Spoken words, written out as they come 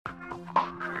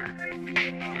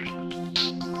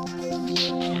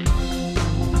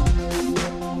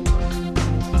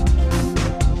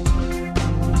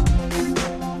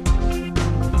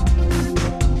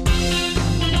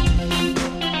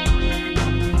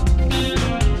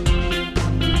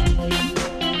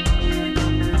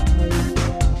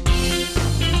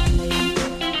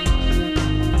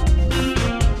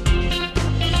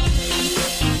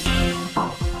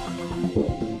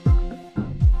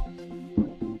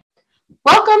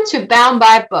Welcome to Bound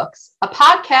by Books, a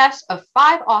podcast of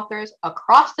five authors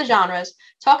across the genres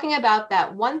talking about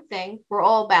that one thing we're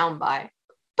all bound by,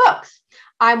 books.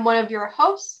 I'm one of your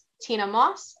hosts, Tina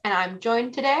Moss, and I'm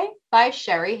joined today by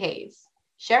Sherry Hayes.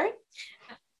 Sherry?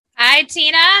 Hi,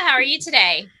 Tina. How are you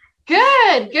today?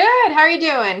 Good. How are you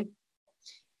doing?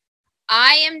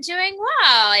 I am doing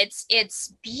well.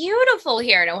 It's beautiful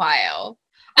here in Ohio.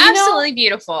 Absolutely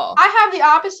beautiful. I have the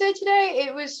opposite today.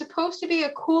 It was supposed to be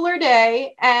a cooler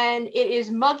day, and it is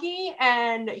muggy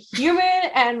and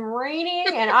humid and raining,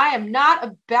 and I am not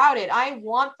about it. I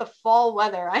want the fall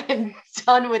weather. I am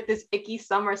done with this icky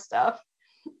summer stuff.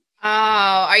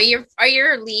 Oh, are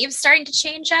your leaves starting to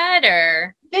change yet,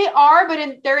 or? They are,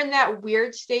 but they're in that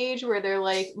weird stage where they're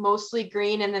like mostly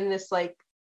green and then this like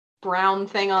brown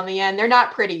thing on the end. They're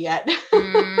not pretty yet.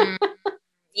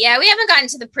 Yeah, we haven't gotten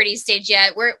to the pretty stage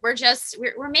yet. We're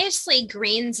mostly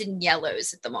greens and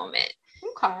yellows at the moment.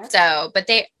 Okay. So, but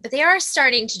they are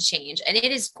starting to change, and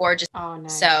it is gorgeous. Oh,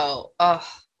 nice. So,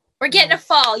 we're getting a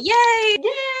fall. Yay!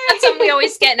 That's something we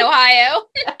always get in Ohio.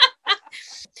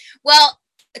 Well,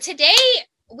 today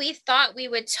we thought we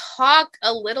would talk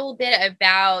a little bit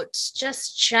about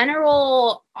just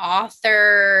general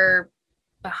author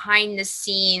behind the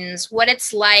scenes, what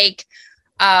it's like,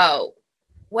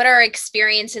 what our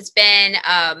experience has been.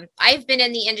 I've been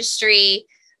in the industry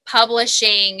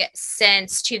publishing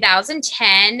since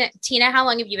 2010. Tina, how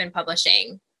long have you been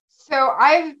publishing? So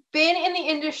I've been in the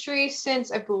industry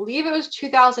since I believe it was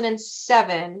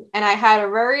 2007, and I had a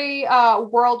very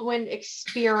whirlwind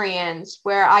experience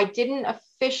where I didn't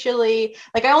officially,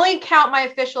 I only count my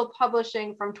official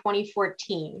publishing from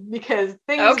 2014 because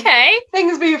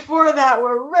things before that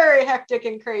were very hectic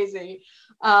and crazy.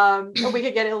 We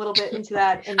could get a little bit into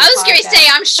that. I was going to say,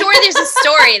 I'm sure there's a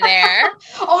story there.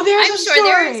 There is a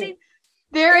story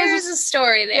there.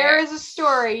 There is a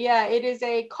story. Yeah, it is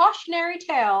a cautionary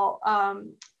tale,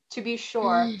 to be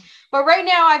sure. But right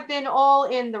now I've been all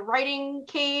in the writing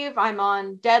cave. I'm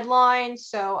on deadline.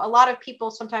 So a lot of people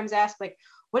sometimes ask,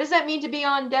 what does that mean to be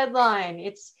on deadline?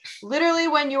 It's literally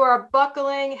when you are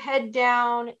buckling head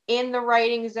down in the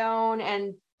writing zone,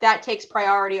 and that takes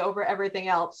priority over everything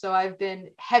else. So I've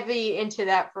been heavy into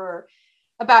that for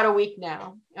about a week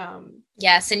now.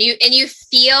 Yes, and you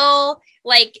feel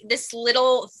like this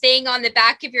little thing on the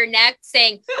back of your neck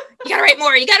saying, you gotta write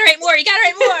more, you gotta write more, you gotta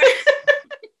write more.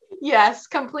 Yes,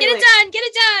 completely. Get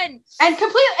it done. And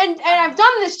I've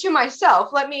done this to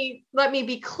myself. Let me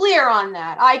be clear on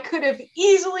that. I could have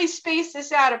easily spaced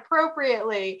this out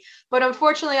appropriately, but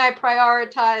unfortunately I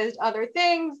prioritized other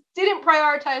things, didn't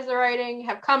prioritize the writing,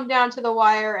 have come down to the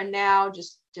wire, and now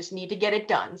just need to get it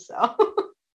done. So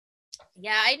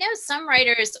yeah, I know some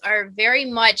writers are very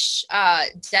much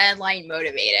deadline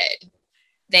motivated.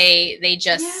 They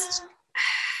just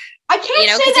I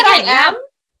can't say that I am.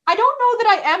 I don't know that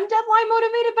I am deadline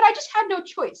motivated, but I just had no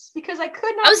choice because I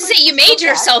could not. I was to say you made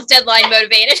yourself deadline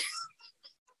motivated.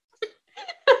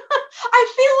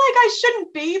 I feel like I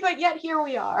shouldn't be, but yet here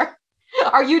we are.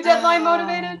 Are you deadline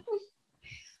motivated?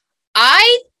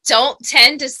 I don't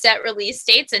tend to set release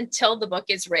dates until the book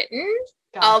is written.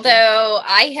 Gotcha. Although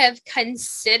I have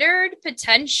considered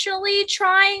potentially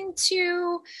trying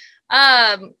to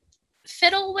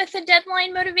fiddle with a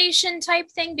deadline motivation type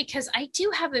thing, because I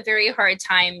do have a very hard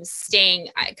time staying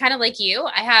kind of like you.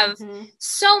 I have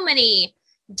so many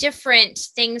different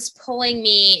things pulling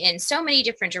me in so many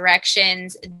different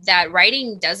directions that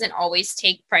writing doesn't always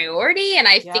take priority. And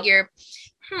I figure,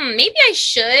 maybe I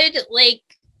should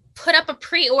put up a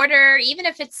pre-order, even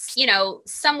if it's,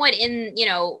 somewhat in,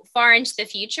 far into the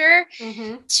future,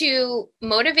 to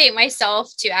motivate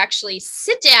myself to actually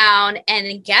sit down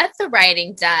and get the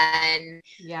writing done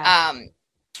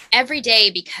every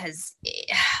day, because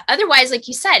otherwise, like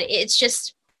you said, it's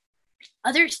just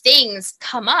other things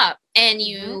come up, and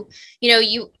you're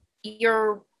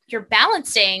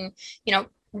balancing,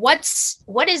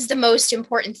 what is the most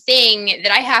important thing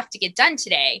that I have to get done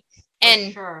today?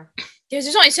 And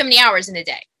there's only so many hours in a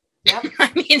day. Yep.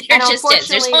 I mean, there just is.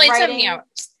 There's only so many hours.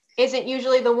 Isn't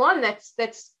usually the one that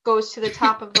goes to the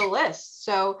top of the list.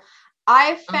 So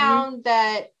I found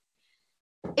that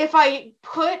if I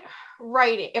put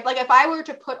writing, if I were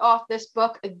to put off this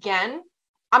book again,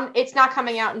 it's not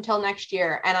coming out until next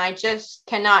year, and I just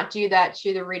cannot do that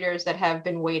to the readers that have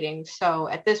been waiting. So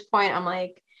at this point, I'm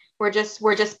like, we're just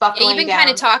buckling down. You've been kind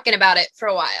of talking about it for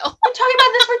a while. I'm talking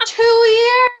about this for 2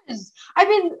 years. I've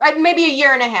been maybe a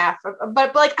year and a half,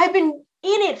 but I've been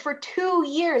in it for 2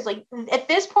 years. At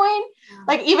this point,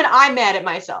 even I'm mad at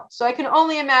myself. So I can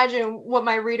only imagine what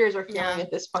my readers are feeling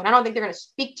at this point. I don't think they're going to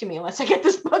speak to me unless I get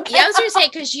this book. Yeah, I was going to say,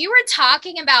 because you were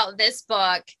talking about this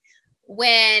book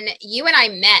when you and I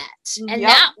met, and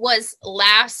that was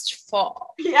last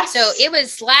fall. Yes. So it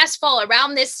was last fall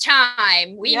around this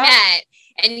time we met,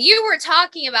 and you were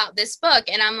talking about this book,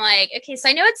 and I'm like, okay, so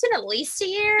I know it's been at least a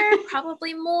year,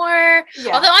 probably more.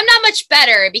 Although I'm not much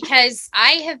better because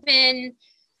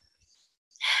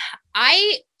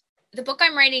the book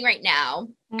I'm writing right now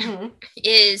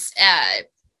is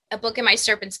a book in my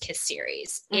Serpent's Kiss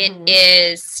series. It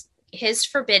is his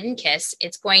Forbidden Kiss.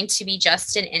 It's going to be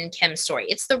Justin and Kim's story.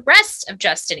 It's the rest of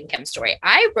Justin and Kim's story.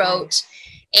 I wrote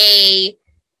a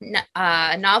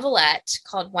novelette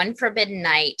called One Forbidden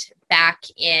Night back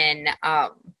in,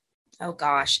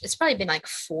 it's probably been like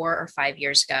 4 or 5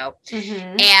 years ago.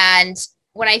 And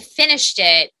when I finished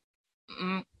it,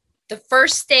 the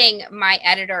first thing my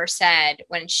editor said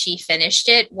when she finished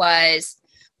it was,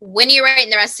 when are you writing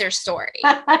the rest of their story?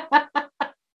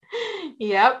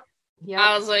 Yep.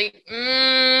 I was like,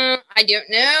 I don't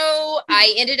know.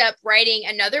 I ended up writing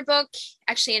another book,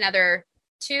 actually another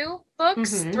 2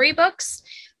 books, 3 books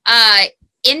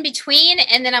in between.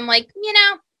 And then I'm like,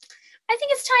 I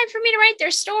think it's time for me to write their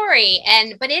story.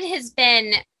 But it has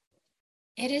been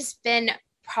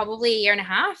probably a year and a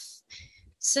half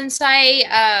since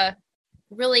I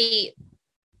really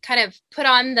kind of put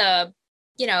on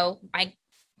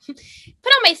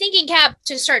my thinking cap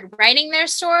to start writing their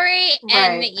story.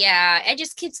 And it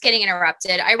just keeps getting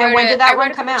interrupted. When did that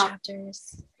one come out?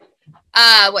 Chapters.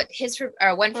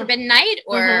 One Forbidden Night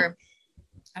or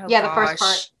the first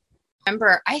part.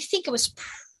 Remember, I think it was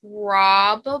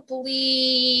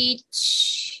probably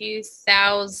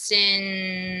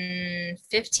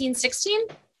 2015, 16.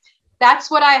 That's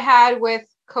what I had with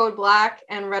Code Black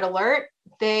and Red Alert.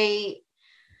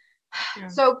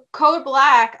 So Code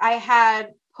Black I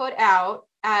had put out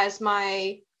as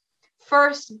my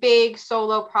first big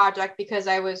solo project because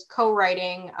I was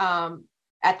co-writing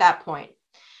at that point.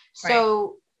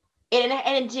 So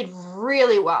it did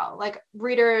really well. Like,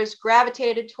 readers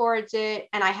gravitated towards it,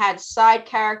 and I had side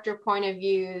character point of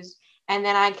views. And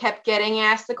then I kept getting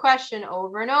asked the question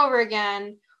over and over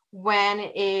again, when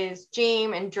is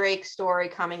James and Drake's story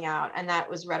coming out? And that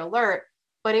was Red Alert.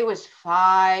 But it was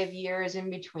 5 years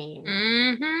in between.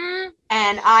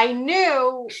 And I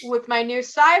knew with my new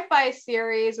sci-fi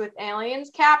series with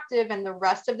Aliens Captive and the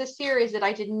rest of the series that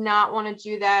I did not want to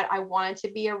do that. I wanted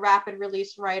to be a rapid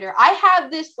release writer. I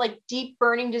have this like deep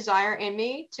burning desire in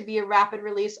me to be a rapid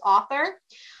release author.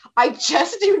 I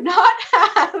just do not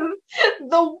have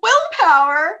the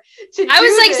willpower to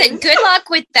saying, good luck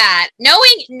with that.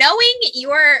 Knowing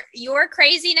your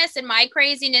craziness and my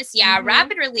craziness,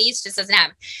 rapid release just doesn't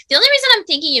happen. The only reason I'm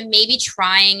thinking of maybe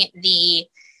trying the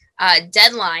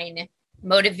deadline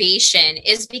motivation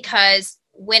is because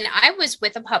when I was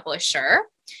with a publisher,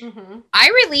 I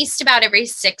released about every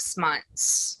 6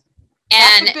 months.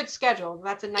 And that's a good schedule.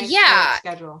 That's a nice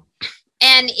schedule.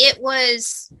 And it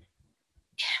was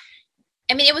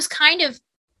kind of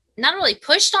not really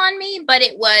pushed on me, but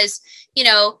it was,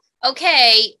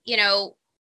 okay,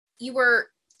 you were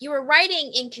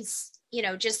writing in,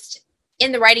 just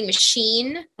in the writing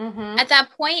machine at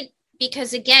that point.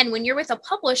 Because again, when you're with a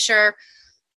publisher,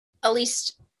 at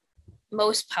least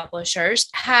most publishers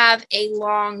have a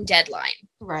long deadline.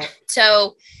 Right.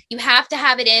 So you have to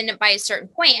have it in by a certain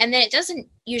point, and then it doesn't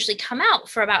usually come out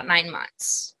for about 9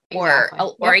 months or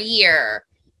a year,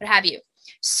 what have you.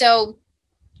 So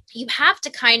you have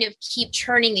to kind of keep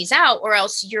churning these out, or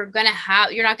else you're not going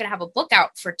to have a book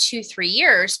out for 2-3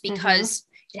 years because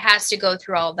it has to go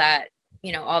through all that,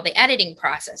 all the editing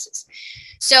processes.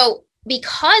 So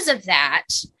because of that,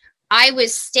 I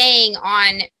was staying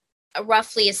on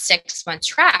roughly a 6-month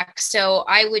track. So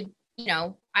I would,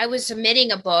 I was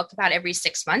submitting a book about every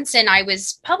 6 months, and I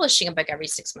was publishing a book every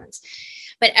 6 months.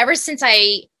 But ever since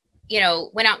I,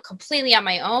 went out completely on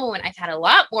my own, I've had a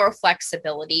lot more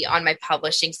flexibility on my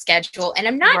publishing schedule. And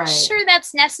I'm not sure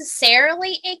that's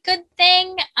necessarily a good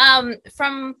thing,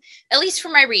 at least for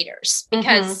my readers,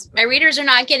 because my readers are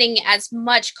not getting as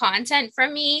much content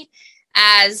from me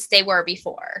as they were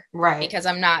before. Right. Because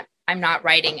I'm not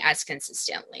writing as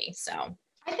consistently. So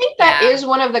I think that is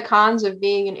one of the cons of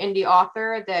being an indie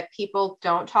author that people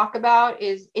don't talk about.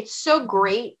 Is it's so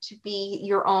great to be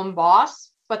your own boss.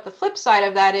 But the flip side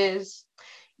of that is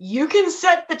you can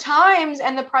set the times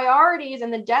and the priorities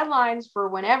and the deadlines for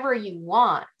whenever you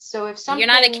want. So if something, you're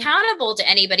not accountable to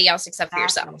anybody else except for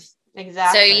yourself.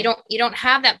 Exactly. So you don't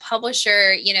have that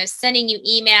publisher, sending you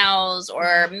emails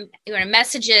or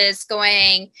messages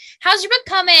going, how's your book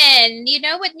coming? You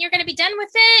know when you're going to be done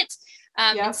with it?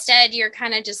 Instead, you're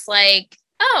kind of just like,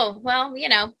 oh, well,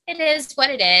 it is what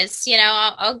it is.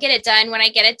 I'll get it done when I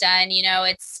get it done.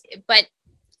 But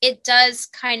it does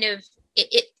kind of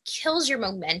it kills your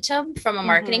momentum from a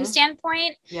marketing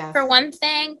standpoint, yes. for one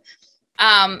thing.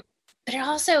 But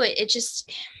it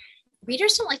just,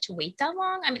 readers don't like to wait that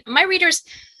long. I mean, my readers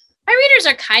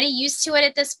are kind of used to it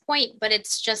at this point, but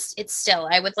it's still,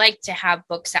 I would like to have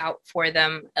books out for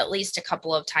them at least a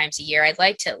couple of times a year. I'd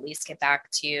like to at least get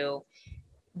back to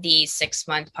the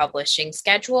 6-month publishing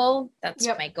schedule. That's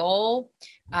my goal.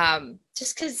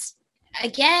 Just because,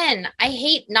 again, I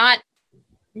hate not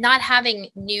having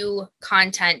new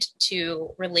content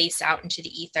to release out into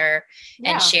the ether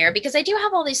and share, because I do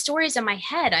have all these stories in my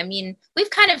head. I mean, we've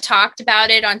kind of talked about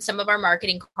it on some of our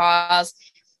marketing calls.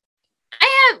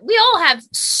 We all have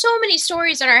so many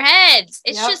stories in our heads.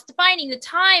 It's just finding the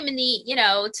time and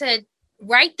to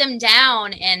write them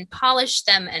down and polish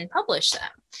them and publish them.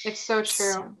 It's so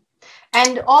true.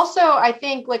 And also, I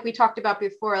think, like we talked about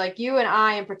before, like you and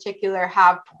I in particular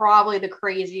have probably the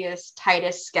craziest,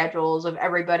 tightest schedules of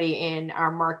everybody in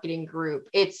our marketing group.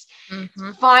 It's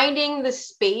finding the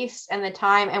space and the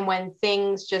time. And when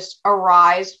things just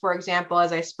arise, for example,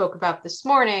 as I spoke about this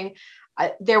morning,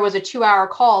 there was a 2-hour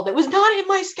call that was not in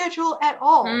my schedule at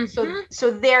all.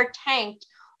 So they're tanked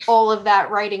all of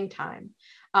that writing time,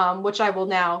 which I will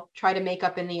now try to make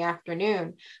up in the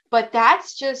afternoon. But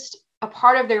that's just a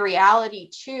part of the reality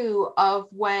too, of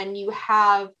when you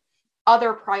have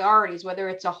other priorities, whether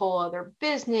it's a whole other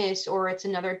business or it's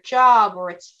another job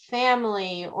or it's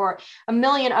family or a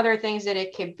million other things that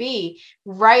it could be.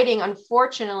 Writing,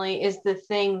 unfortunately, is the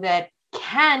thing that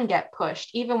can get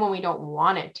pushed even when we don't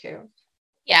want it to.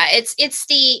 Yeah, it's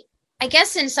the, I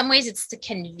guess in some ways it's the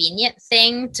convenient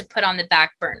thing to put on the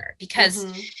back burner, because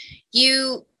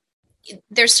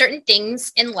there's certain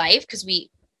things in life, because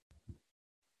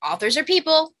authors are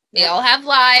people. We all have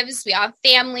lives. We all have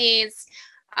families.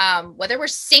 Whether we're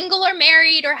single or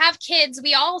married or have kids,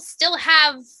 we all still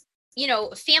have,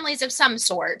 families of some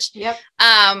sort.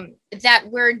 That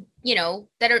we're,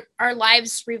 our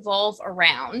lives revolve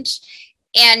around.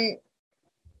 And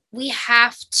we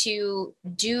have to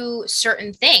do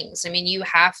certain things. I mean, you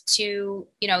have to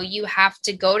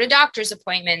go to doctor's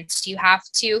appointments. You have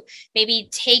to maybe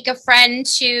take a friend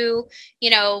to,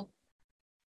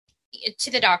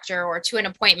 to the doctor or to an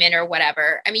appointment or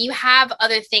whatever. I mean, you have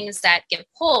other things that get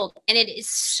pulled, and it is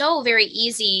so very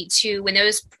easy to, when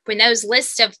those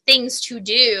lists of things to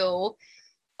do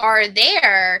are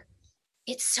there,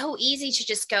 it's so easy to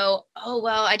just go, oh,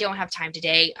 well, I don't have time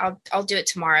today. I'll do it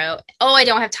tomorrow. Oh, I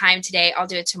don't have time today. I'll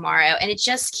do it tomorrow. And it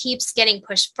just keeps getting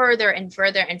pushed further and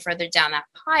further and further down that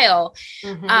pile.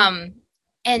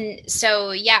 And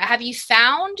so, have you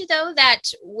found, though, that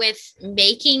with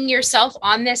making yourself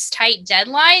on this tight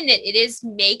deadline, that it is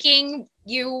making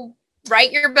you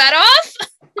write your butt off?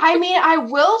 I mean, I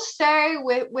will say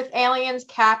with Aliens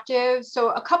Captive, so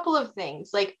a couple of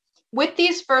things. Like with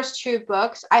these first 2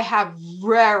 books, I have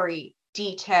very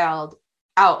detailed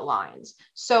outlines.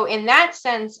 So in that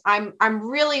sense, I'm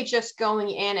really just going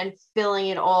in and filling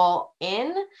it all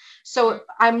in. So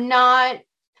I'm not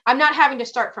having to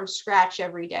start from scratch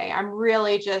every day. I'm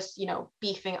really just,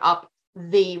 beefing up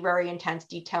the very intense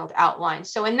detailed outline.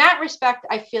 So in that respect,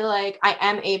 I feel like I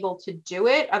am able to do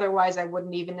it. Otherwise, I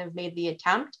wouldn't even have made the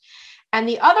attempt. And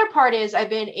the other part is I've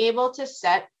been able to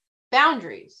set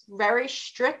boundaries, very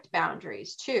strict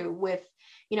boundaries too, with,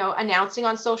 announcing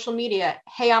on social media,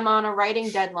 hey, I'm on a writing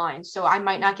deadline, so I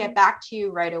might not get back to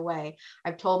you right away.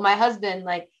 I've told my husband,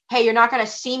 like, hey, you're not going to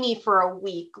see me for a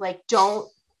week. Like, don't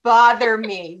bother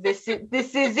me. This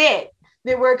is it.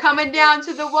 That we're coming down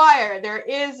to the wire. There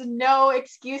is no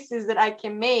excuses that I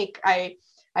can make.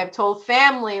 I've told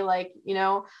family, like,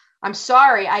 I'm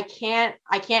sorry, I can't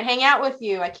hang out with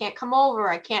you. I can't come over.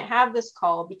 I can't have this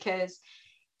call because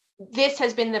this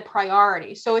has been the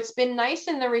priority. So it's been nice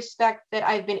in the respect that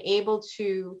I've been able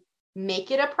to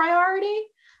make it a priority,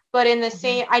 but in the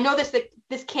same, I know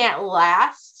this can't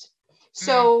last.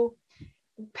 So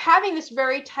having this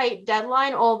very tight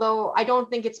deadline, although I don't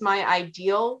think it's my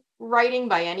ideal writing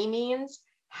by any means,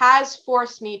 has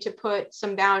forced me to put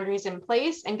some boundaries in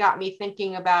place and got me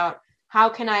thinking about how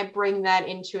can I bring that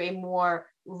into a more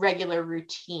regular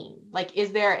routine? Like,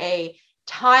 is there a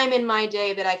time in my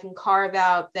day that I can carve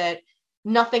out that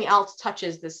nothing else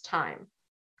touches this time?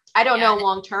 I don't know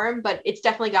long term, but it's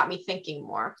definitely got me thinking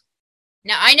more.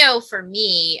 Now, I know for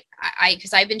me,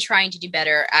 because I've been trying to do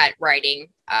better at writing.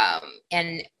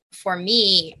 And for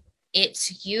me,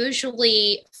 it's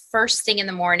usually first thing in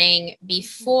the morning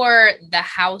before the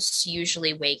house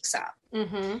usually wakes up.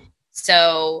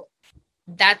 So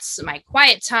that's my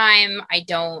quiet time.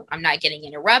 I'm not getting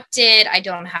interrupted. I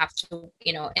don't have to,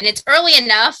 and it's early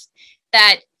enough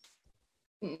that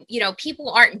people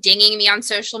aren't dinging me on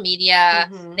social media.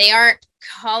 Mm-hmm. They aren't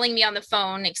calling me on the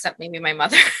phone, except maybe my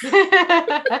mother. Who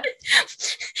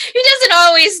doesn't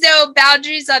always know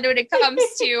boundaries on when it comes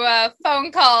to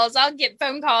phone calls. I'll get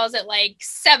phone calls at like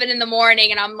 7 a.m.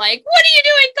 and I'm like, what are you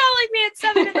doing calling me at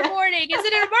 7 a.m? Is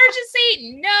it an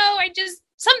emergency? No,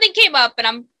 something came up and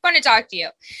I'm going to talk to you.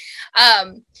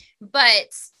 But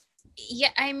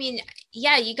yeah, I mean,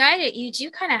 yeah, you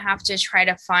do kind of have to try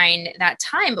to find that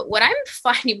time. But what I'm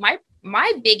finding,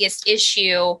 my biggest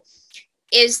issue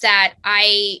is that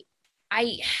I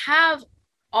have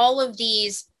all of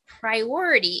these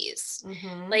priorities,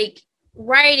 mm-hmm. like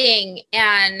writing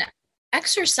and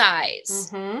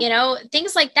exercise, mm-hmm.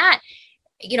 Things like that,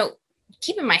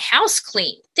 keeping my house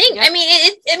clean.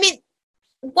 Yep.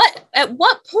 At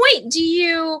what point do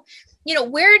you,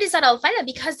 where does that all find out?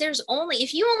 Because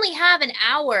if you only have an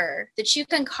hour that you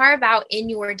can carve out in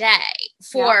your day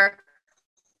for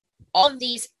all of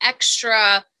these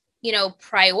extra,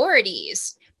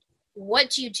 priorities, what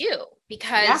do you do?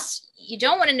 Because you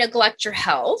don't want to neglect your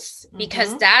health,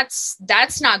 because mm-hmm.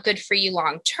 that's not good for you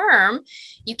long term.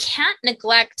 You can't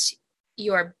neglect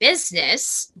your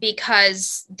business,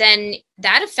 because then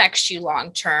that affects you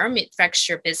long term. It affects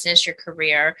your business, your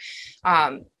career,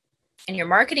 and your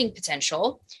marketing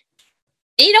potential.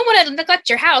 And you don't want to neglect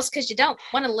your house because you don't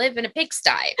want to live in a pigsty.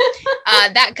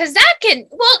 That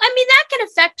can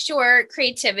affect your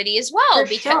creativity as well. For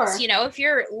because, sure. If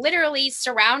you're literally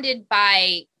surrounded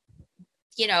by,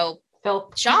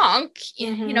 filth, junk,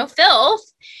 mm-hmm.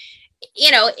 Filth,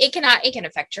 it can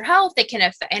affect your health. It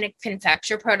can affect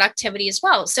your productivity as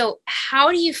well. So how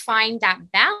do you find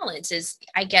that balance is,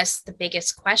 I guess, the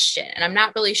biggest question. And I'm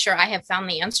not really sure I have found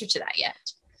the answer to that yet.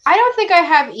 I don't think I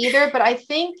have either, but I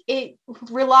think it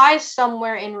relies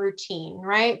somewhere in routine,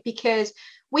 right? Because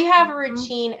we have a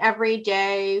routine every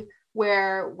day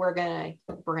where we're gonna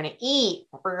eat,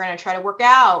 we're gonna try to work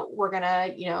out, we're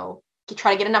gonna,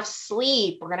 try to get enough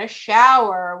sleep, we're gonna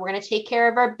shower, we're gonna take care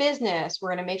of our business, we're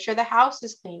gonna make sure the house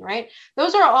is clean, right?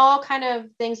 Those are all kind of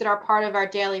things that are part of our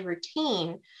daily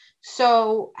routine.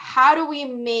 So how do we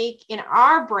make in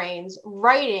our brains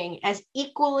writing as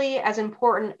equally as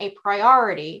important a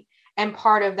priority and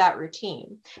part of that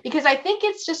routine? Because I think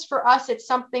it's just for us, it's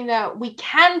something that we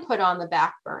can put on the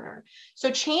back burner.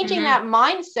 So changing mm-hmm. that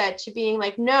mindset to being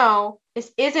like, no,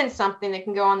 this isn't something that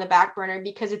can go on the back burner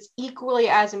because it's equally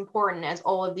as important as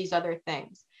all of these other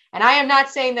things. And I am not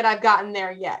saying that I've gotten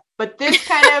there yet, but this is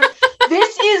kind of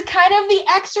the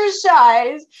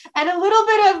exercise and a little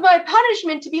bit of my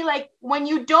punishment to be like, when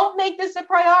you don't make this a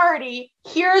priority,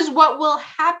 here's what will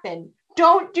happen.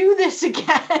 Don't do this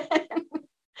again.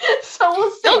 So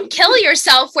we'll see. Don't kill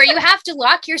yourself where you have to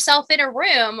lock yourself in a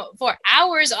room for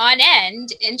hours on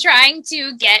end in trying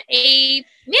to get a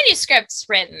manuscript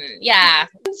written. Yeah.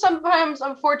 Sometimes,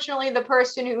 unfortunately, the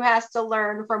person who has to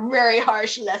learn from very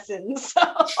harsh lessons. So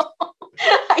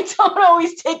I don't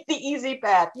always take the easy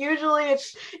path. Usually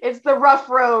it's the rough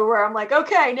road where I'm like,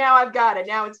 okay, now I've got it.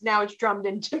 Now it's drummed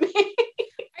into me.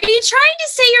 Are you trying to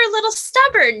say you're a little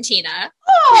stubborn, Tina?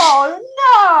 Oh,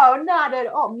 no, not at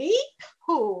all. Me?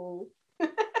 Who?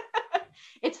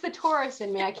 It's the Taurus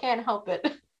in me. I can't help it.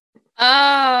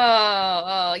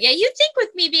 Oh, yeah. You'd think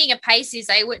with me being a Pisces,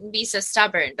 I wouldn't be so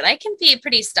stubborn, but I can be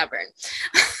pretty stubborn.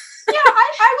 Yeah,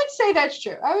 I would say that's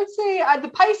true. I would say the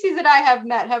Pisces that I have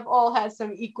met have all had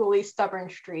some equally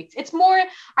stubborn streaks. It's more,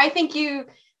 I think you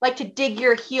like to dig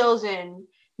your heels in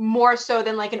more so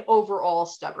than like an overall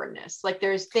stubbornness. Like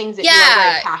there's things that you're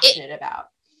very passionate about.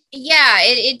 Yeah,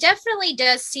 it definitely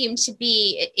does seem to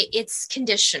be, it's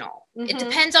conditional. Mm-hmm. It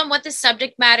depends on what the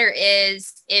subject matter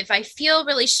is. If I feel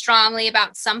really strongly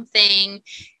about something,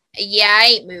 I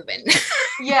ain't moving.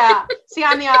 Yeah. See,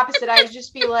 I'm the opposite. I would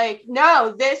just be like,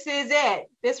 no, this is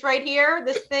it. This right here,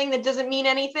 this thing that doesn't mean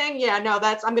anything. Yeah, no,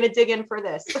 I'm going to dig in for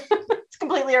this. It's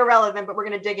completely irrelevant, but we're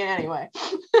going to dig in anyway.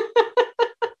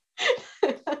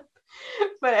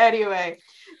 But anyway,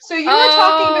 so you were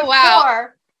talking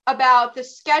before about the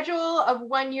schedule of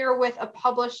when you're with a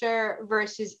publisher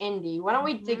versus indie. Why don't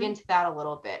we dig into that a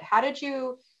little bit? How do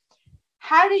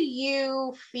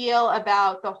you feel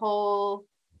about the whole,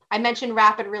 I mentioned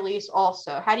rapid release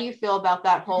also. How do you feel about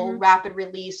that whole rapid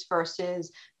release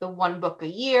versus the one book a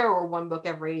year or one book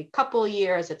every couple of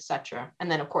years, etc.? And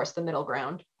then of course the middle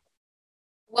ground.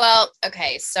 Well,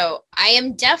 okay, so I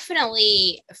am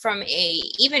definitely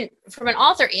even from an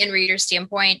author and reader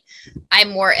standpoint, I'm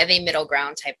more of a middle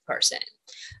ground type person.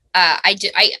 I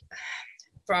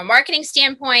from a marketing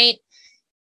standpoint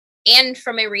and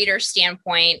from a reader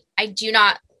standpoint, I do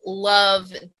not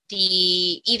love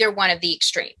either one of the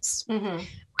extremes. Mm-hmm.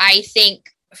 I think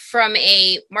from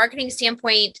a marketing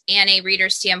standpoint and a reader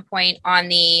standpoint, on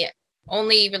the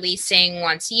only releasing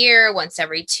once a year, once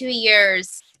every 2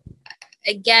 years,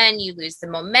 again, you lose the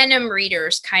momentum.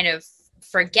 Readers kind of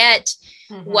forget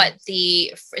what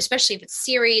especially if it's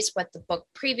series, what the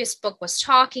previous book was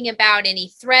talking about, any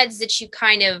threads that you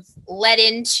kind of led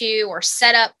into or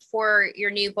set up for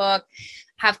your new book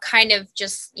have kind of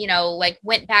just, like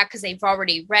went back because they've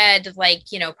already read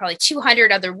probably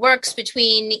 200 other works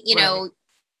between,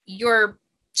 your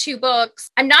two books.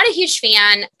 I'm not a huge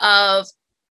fan of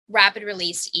rapid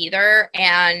release either.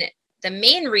 And the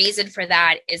main reason for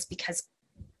that is because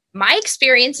my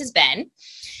experience has been,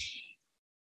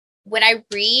 when I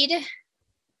read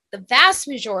the vast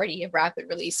majority of rapid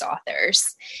release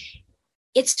authors,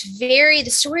 the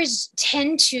stories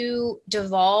tend to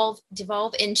devolve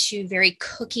into very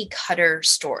cookie cutter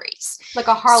stories. Like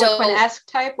a Harlequin-esque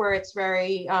type where it's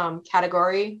very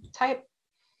category type,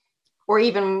 or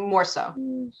even more so?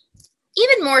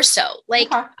 Even more so.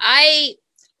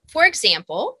 For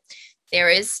example, there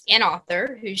is an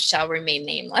author who shall remain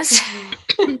nameless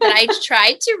that I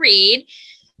tried to read.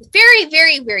 Very,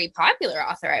 very, very popular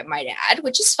author, I might add,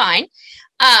 which is fine.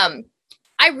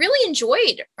 I really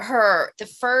enjoyed the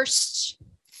first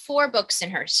 4 books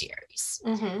in her series.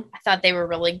 I thought they were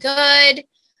really good.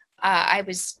 I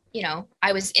was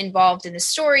involved in the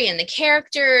story and the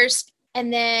characters.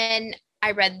 And then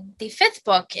I read the 5th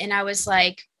book and I was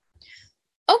like,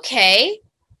 okay,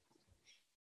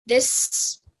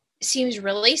 this seems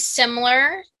really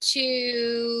similar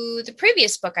to the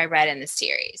previous book I read in the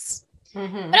series. But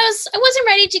I wasn't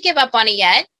ready to give up on it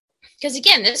yet. Because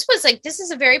again, this is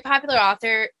a very popular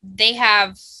author. They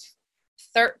have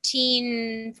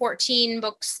 13, 14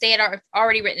 books they had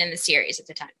already written in the series at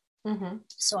the time.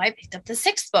 So I picked up the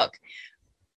 6th book.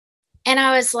 And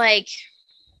I was like,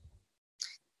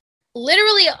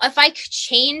 literally, if I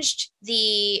changed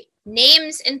the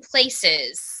names and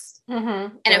places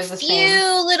and a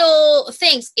few little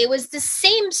things, it was the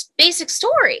same basic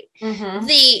story.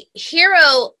 The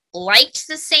hero liked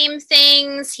the same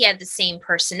things. He had the same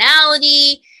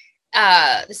personality,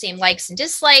 the same likes and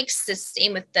dislikes, the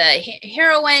same with the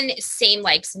heroine, same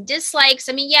likes and dislikes.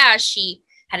 I mean, yeah, she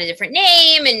had a different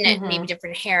name and maybe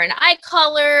different hair and eye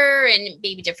color and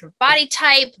maybe different body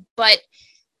type, but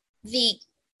the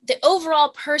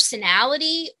overall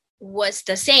personality was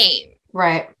the same.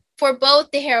 Right. For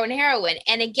both the hero and heroine.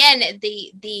 And again,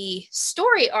 the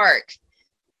story arc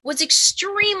was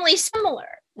extremely similar.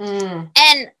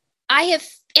 And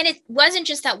it wasn't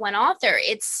just that one author.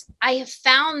 I have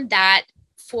found that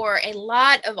for a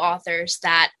lot of authors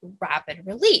that rapid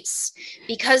release,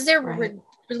 because they're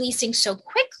releasing so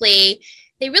quickly,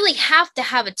 they really have to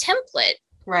have a template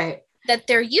that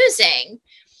they're using.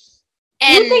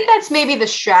 And do you think that's maybe the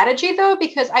strategy though?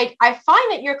 Because I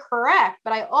find that you're correct,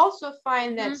 but I also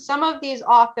find that some of these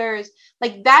authors,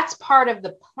 that's part of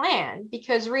the plan,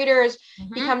 because readers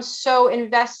become so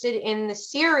invested in the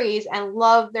series and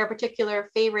love their particular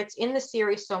favorites in the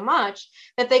series so much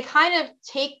that they kind of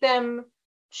take them,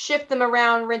 shift them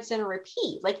around, rinse and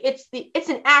repeat. It's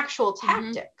an actual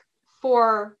tactic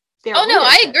for their readership. No,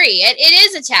 I agree. It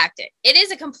is a tactic. It is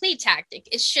a complete tactic.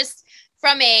 It's just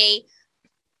from a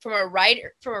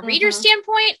reader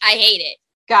standpoint, I hate it.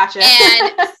 Gotcha.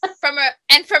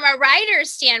 And from a writer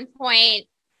standpoint,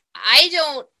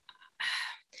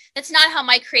 that's not how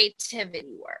my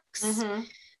creativity works.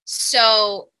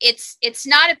 So it's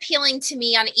not appealing to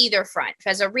me on either front,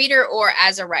 as a reader or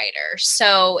as a writer.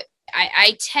 So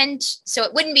so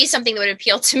it wouldn't be something that would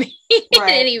appeal to me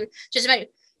just with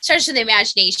the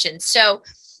imagination. So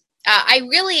I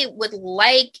really would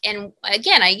like, and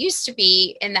again, I used to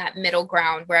be in that middle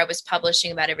ground where I was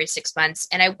publishing about every 6 months,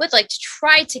 and I would like to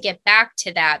try to get back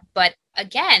to that. But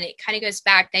again, it kind of goes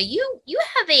back. Now you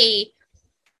have a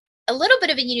little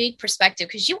bit of a unique perspective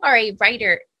because you are a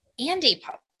writer and a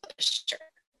publisher.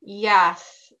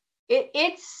 Yes,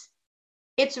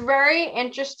 it's very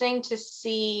interesting to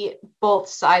see both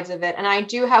sides of it. And I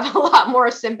do have a lot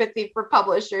more sympathy for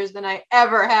publishers than I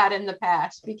ever had in the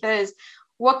past, because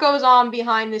what goes on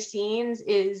behind the scenes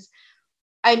is,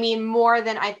 more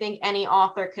than I think any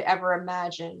author could ever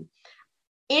imagine.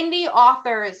 Indie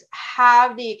authors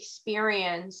have the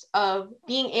experience of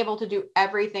being able to do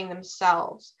everything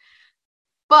themselves.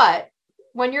 But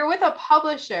when you're with a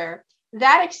publisher,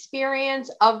 that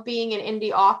experience of being an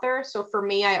indie author, so for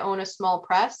me, I own a small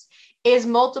press, is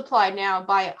multiplied now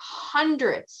by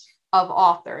hundreds of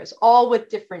authors, all with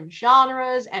different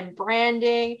genres and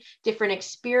branding, different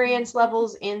experience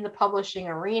levels in the publishing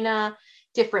arena,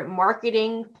 different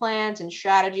marketing plans and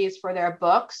strategies for their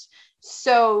books.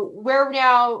 So we're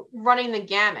now running the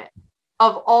gamut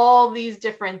of all these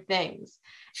different things.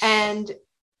 And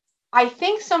I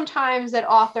think sometimes that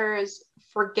authors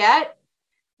forget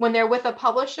when they're with a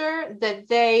publisher that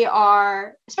they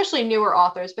are, especially newer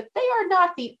authors, but they are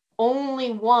not the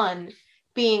only one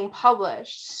being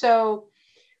published. So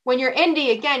when you're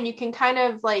indie, again, you can kind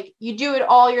of like, you do it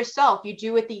all yourself. You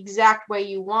do it the exact way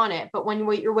you want it. But when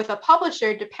you're with a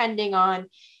publisher, depending on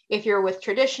if you're with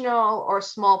traditional or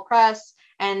small press,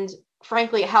 and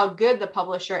frankly, how good the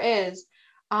publisher is,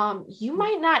 you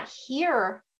might not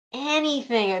hear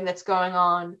anything that's going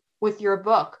on with your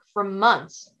book for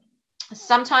months.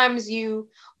 Sometimes you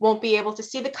won't be able to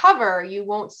see the cover. You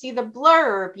won't see the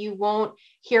blurb. You won't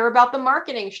hear about the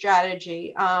marketing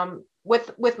strategy.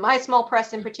 With my small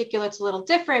press in particular, it's a little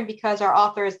different because our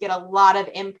authors get a lot of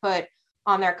input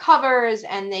on their covers,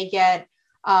 and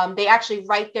they actually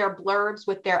write their blurbs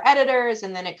with their editors,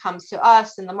 and then it comes to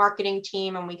us and the marketing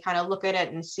team, and we kind of look at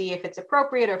it and see if it's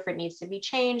appropriate or if it needs to be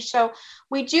changed. So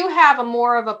we do have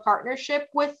more of a partnership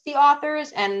with the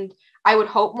authors, and I would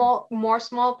hope more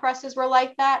small presses were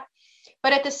like that.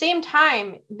 But at the same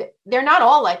time, they're not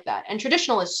all like that. And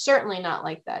traditional is certainly not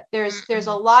like that. There's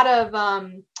a lot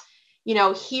of,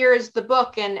 here's the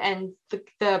book and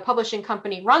the publishing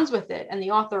company runs with it, and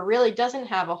the author really doesn't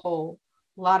have a whole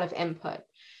lot of input.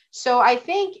 So I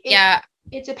think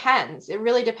it depends. It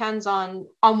really depends on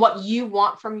what you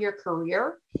want from your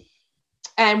career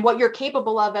and what you're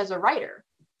capable of as a writer.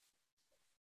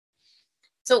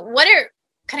 So what are,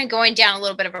 kind of going down a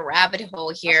little bit of a rabbit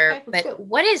hole here, but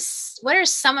what are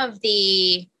some of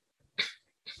the,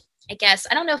 I guess,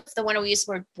 I don't know if the one we use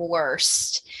the word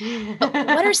worst, but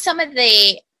what are some of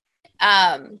the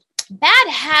bad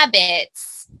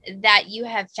habits that you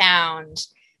have found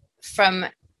from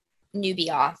newbie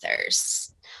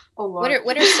authors? Oh, Lord.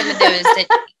 What are some of those that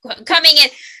coming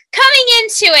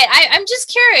into it? I'm just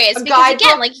curious because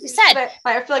again, like you said,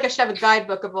 I feel like I should have a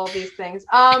guidebook of all these things.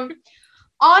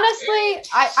 Honestly,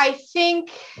 I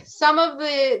think some of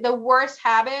the worst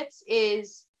habits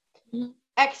is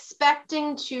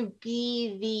expecting to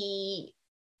be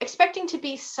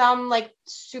some like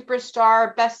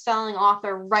superstar best-selling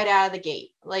author right out of the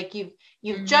gate. Like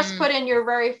you've just put in your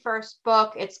very first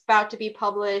book, it's about to be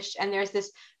published, and there's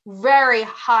this very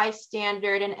high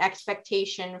standard and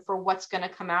expectation for what's going to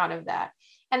come out of that.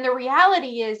 And the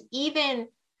reality is, even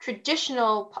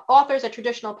traditional authors at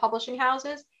traditional publishing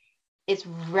houses, it's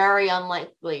very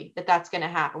unlikely that that's going to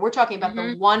happen. We're talking about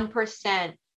the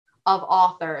 1% of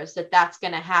authors that's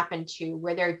going to happen to,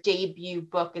 where their debut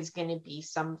book is going to be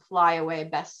some flyaway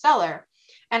bestseller.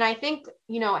 And I think,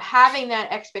 having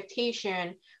that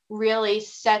expectation really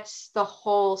sets the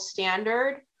whole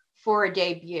standard for a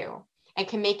debut and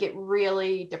can make it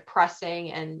really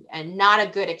depressing and not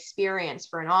a good experience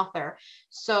for an author.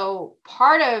 So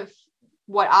part of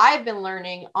what I've been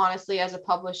learning, honestly, as a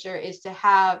publisher, is to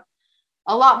have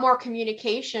a lot more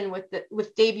communication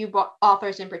with debut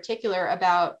authors in particular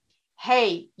about,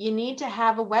 hey, you need to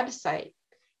have a website.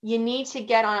 You need to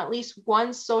get on at least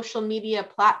one social media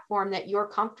platform that you're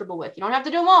comfortable with. You don't have to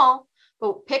do them all,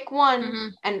 but pick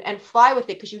one and fly with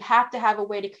it, because you have to have a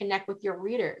way to connect with your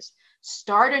readers.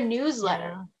 Start a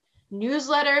newsletter. Yeah.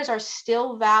 Newsletters are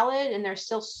still valid, and they're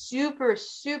still super,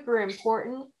 super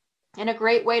important and a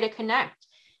great way to connect.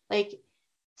 Like,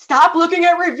 stop looking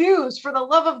at reviews. For the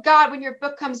love of God, when your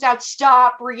book comes out,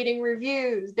 stop reading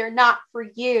reviews. They're not for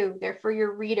you. They're for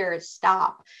your readers.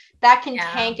 Stop. That can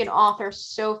tank an author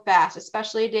so fast,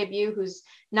 especially a debut who's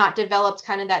not developed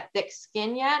kind of that thick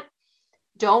skin yet.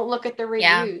 Don't look at the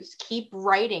reviews. Keep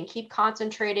writing. Keep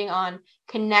concentrating on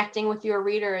connecting with your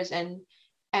readers and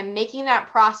making that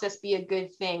process be a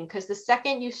good thing. Because the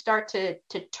second you start to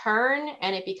turn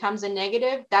and it becomes a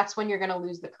negative, that's when you're going to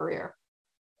lose the career.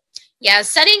 Yeah,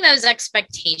 setting those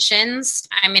expectations.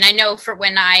 I mean, I know for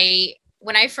when I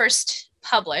first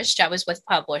published, I was with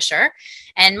publisher,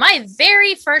 and my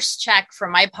very first check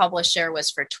from my publisher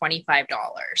was for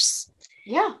 $25.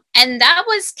 Yeah. And that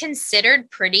was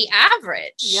considered pretty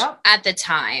average at the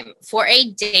time for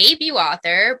a debut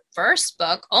author, first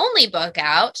book, only book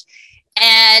out.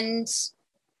 And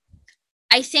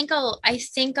I think a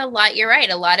lot, you're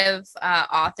right. A lot of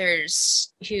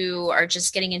authors who are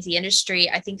just getting into the industry,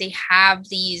 I think they have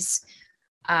these,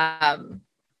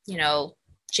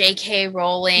 J.K.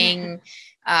 Rowling,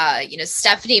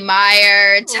 Stephanie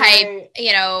Meyer type,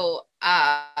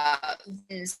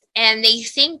 and they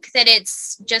think that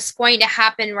it's just going to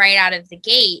happen right out of the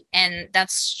gate. And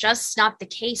that's just not the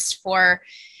case for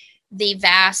the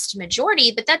vast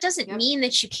majority, but that doesn't mean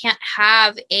that you can't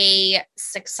have a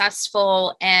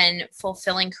successful and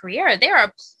fulfilling career. There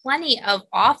are plenty of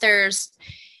authors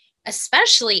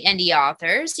especially indie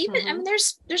authors, even I mean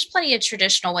there's plenty of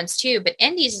traditional ones too, but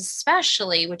indies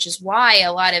especially, which is why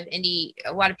a lot of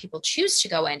people choose to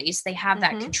go indies. They have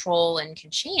that control and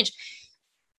can change.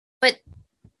 But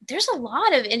there's a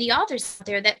lot of indie authors out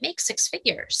there that make six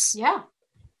figures. Yeah.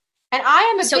 And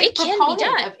I am a big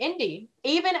proponent of indie.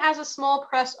 Even as a small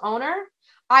press owner,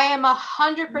 I am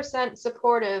 100%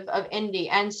 supportive of indie.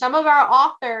 And some of our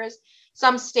authors,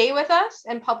 some stay with us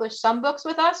and publish some books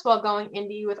with us while going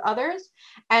indie with others.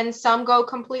 And some go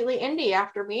completely indie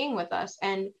after being with us.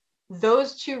 And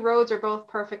those two roads are both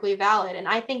perfectly valid. And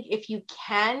I think if you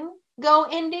can go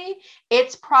indie,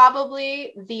 it's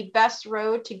probably the best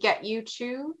road to get you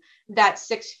to that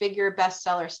six-figure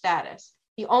bestseller status.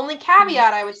 The only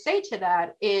caveat I would say to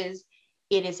that is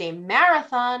it is a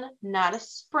marathon, not a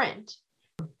sprint.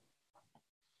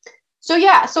 So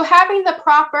yeah, so having the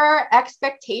proper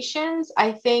expectations,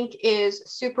 I think, is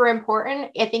super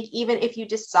important. I think even if you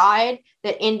decide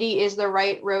that indie is the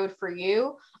right road for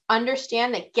you,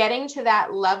 understand that getting to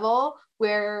that level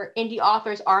where indie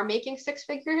authors are making six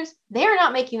figures, they are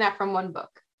not making that from one book.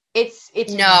 It's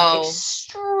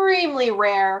extremely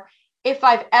rare, if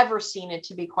I've ever seen it,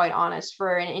 to be quite honest,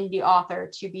 for an indie author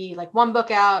to be like one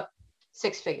book out,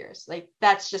 six figures. Like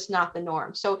that's just not the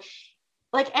norm. So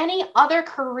like any other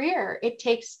career, it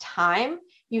takes time.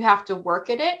 You have to work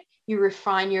at it. You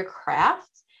refine your craft,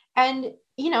 and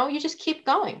you just keep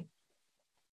going.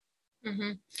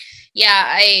 Mm-hmm.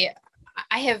 Yeah,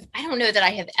 I don't know that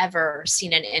I have ever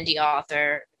seen an indie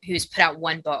author who's put out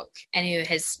one book and who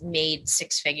has made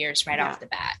six figures right off the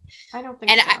bat. I don't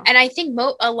think so. I think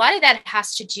a lot of that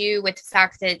has to do with the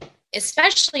fact that,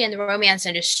 especially in the romance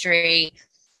industry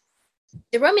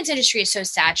is so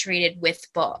saturated with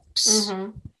books.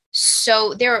 Mm-hmm.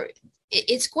 So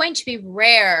it's going to be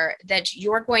rare that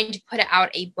you're going to put out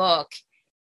a book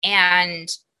and,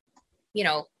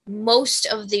 most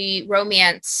of the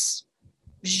romance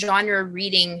genre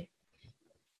readers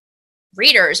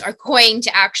are going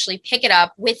to actually pick it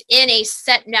up within a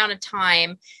set amount of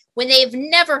time when they've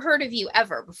never heard of you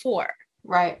ever before.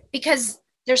 Right. Because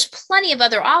there's plenty of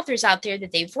other authors out there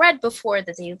that they've read before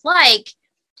that they like.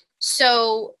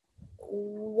 So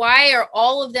why are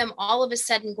all of them all of a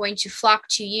sudden going to flock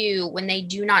to you when they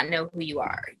do not know who you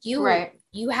are? You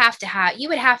would have to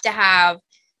have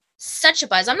such a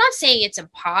buzz. I'm not saying it's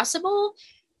impossible.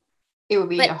 It would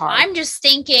be hard. I'm just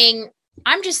thinking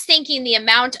the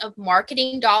amount of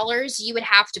marketing dollars you would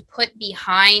have to put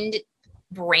behind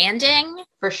branding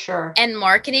for sure and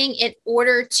marketing in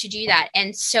order to do that.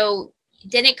 And so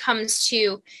then it comes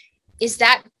to, is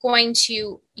that going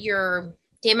to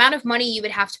the amount of money you would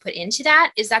have to put into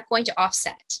that, is that going to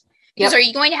offset? Because are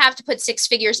you going to have to put six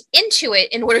figures into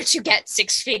it in order to get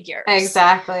six figures?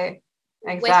 Exactly.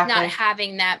 With not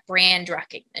having that brand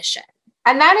recognition.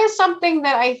 And that is something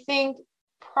that I think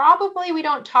probably we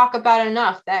don't talk about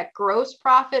enough, that gross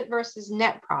profit versus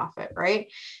net profit,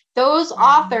 right? Those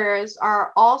authors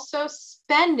are also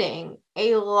spending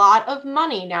a lot of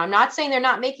money. Now, I'm not saying they're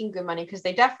not making good money, because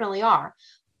they definitely are,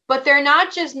 but they're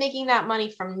not just making that money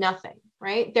from nothing,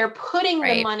 right? They're putting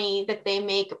the money that they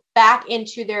make back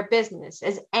into their business,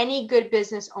 as any good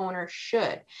business owner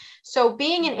should. So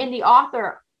being an indie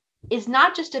author is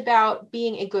not just about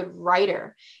being a good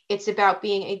writer. It's about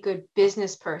being a good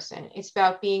business person. It's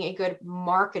about being a good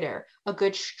marketer, a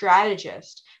good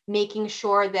strategist, making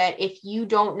sure that if you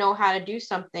don't know how to do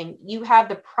something, you have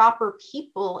the proper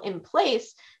people in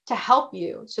place to help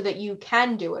you so that you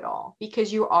can do it all,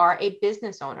 because you are a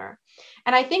business owner.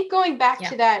 And I think going back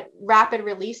to that rapid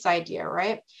release idea,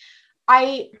 right?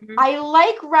 I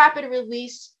like rapid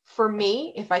release for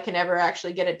me, if I can ever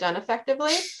actually get it done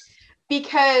effectively.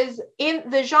 Because in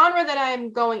the genre that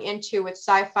I'm going into with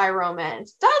sci-fi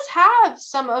romance does have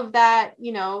some of that,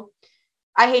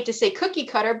 I hate to say cookie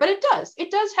cutter, but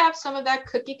it does have some of that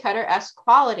cookie cutter-esque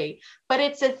quality, but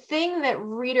it's a thing that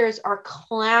readers are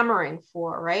clamoring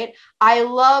for, right? I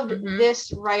loved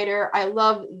this writer. I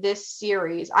love this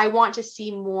series. I want to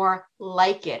see more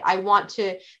like it. I want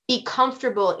to be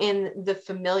comfortable in the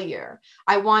familiar.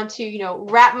 I want to,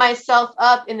 wrap myself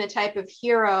up in the type of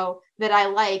hero that I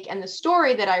like and the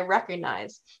story that I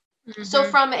recognize. So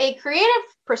from a creative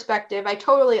perspective, I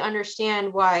totally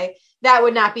understand why that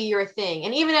would not be your thing.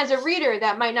 And even as a reader,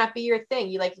 that might not be your thing.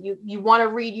 You want to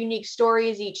read unique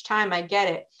stories each time. I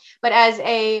get it. But as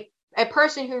a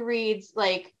person who reads,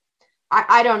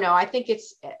 I don't know, I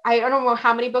don't know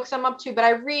how many books I'm up to, but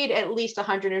I read at least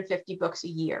 150 books a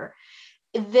year.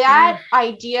 That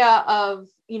idea of,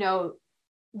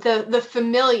 the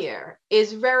familiar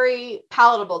is very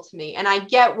palatable to me, and I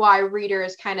get why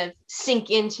readers kind of sink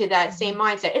into that same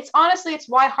mindset. It's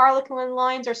why Harlequin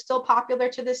lines are still popular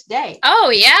to this day. Oh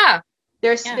yeah,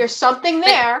 there's something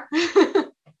there.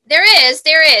 There is,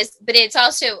 but it's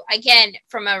also, again,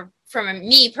 from a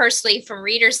me personally, from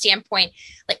reader standpoint,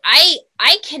 like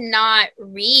I cannot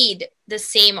read the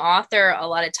same author a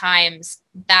lot of times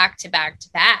back to back to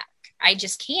back. I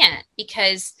just can't,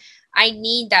 because I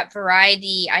need that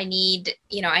variety. I need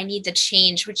the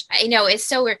change, which I know is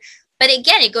so weird. But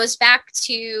again, it goes back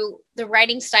to the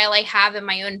writing style I have in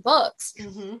my own books.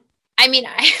 Mm-hmm. I mean,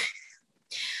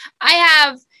 I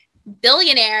have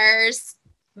Billionaires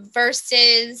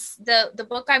versus the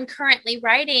book I'm currently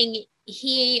writing.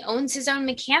 He owns his own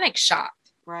mechanic shop.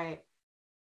 Right.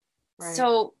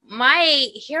 So my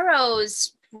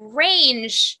heroes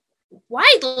range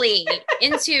widely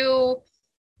into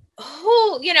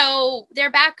who,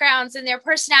 their backgrounds and their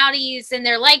personalities and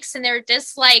their likes and their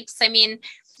dislikes. I mean,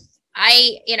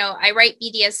 I write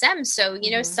BDSM, so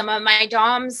mm-hmm. Some of my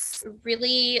doms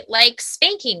really like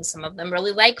spanking, some of them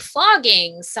really like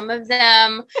flogging, some of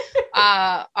them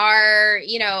are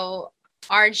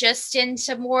just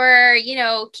into more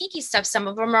kinky stuff, some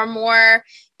of them are more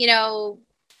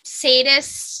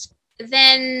sadist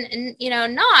than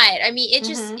not. I mean, it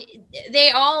just mm-hmm. they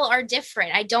all are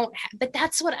different. But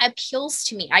that's what appeals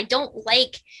to me. I don't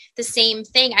like the same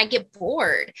thing. I get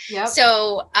bored. Yep.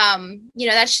 So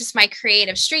that's just my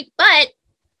creative streak. But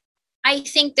I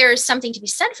think there's something to be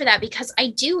said for that, because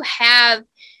I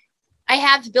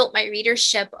have built my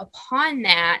readership upon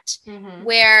that, mm-hmm.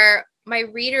 where my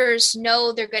readers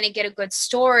know they're going to get a good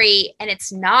story, and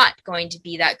it's not going to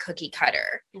be that cookie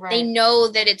cutter. Right. They know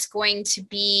that it's going to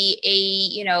be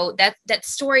that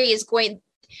story is going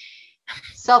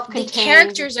self-contained. The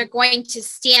characters are going to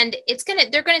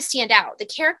they're going to stand out. The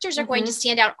characters are mm-hmm. going to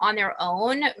stand out on their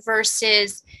own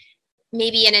versus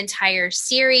maybe an entire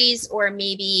series, or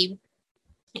maybe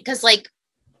because like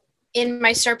in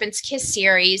my Serpent's Kiss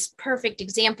series, perfect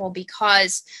example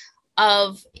because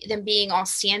of them being all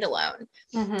standalone.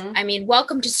 Mm-hmm. I mean,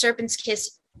 Welcome to Serpent's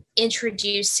Kiss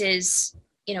introduces,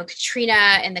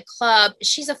 Katrina and the club.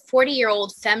 She's a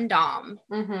 40-year-old femdom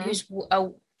mm-hmm. who's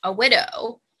a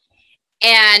widow,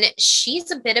 and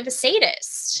she's a bit of a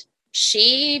sadist.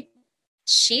 She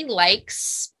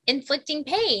likes inflicting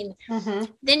pain.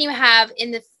 Mm-hmm. Then you have,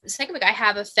 in the second book, I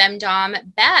have a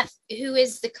femdom, Beth, who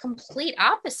is the complete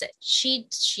opposite.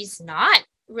 She's not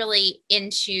really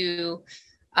into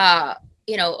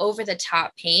over the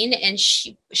top pain, and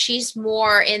she's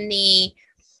more in the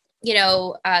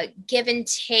give and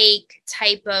take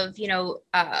type of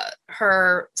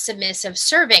her submissive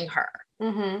serving her.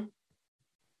 Mm-hmm.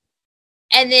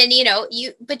 And then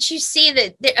but you see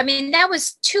that that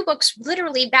was 2 books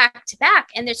literally back to back,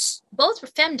 and there's both were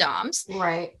femdoms,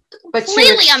 right? But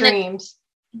completely on the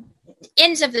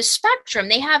ends of the spectrum.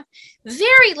 They have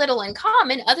very little in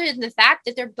common other than the fact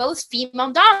that they're both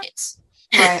female dominants.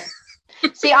 Right.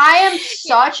 See, I am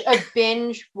such a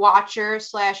binge watcher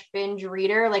 / binge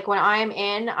reader. Like when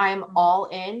I'm all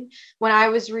in. When I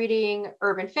was reading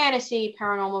urban fantasy,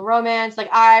 paranormal romance, like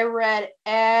I read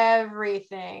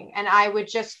everything, and I would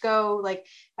just go, like,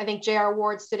 I think J.R.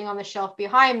 Ward's sitting on the shelf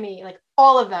behind me, like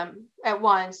all of them at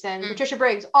once, and Patricia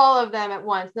Briggs, all of them at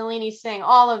once, Nalini Singh,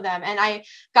 all of them. And I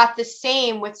got the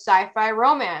same with sci-fi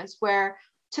romance, where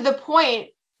to the point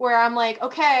where I'm like,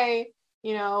 okay,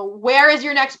 where is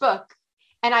your next book?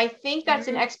 And I think that's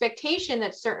mm-hmm. an expectation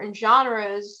that certain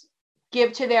genres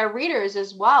give to their readers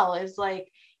as well, is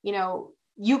like,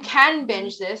 you can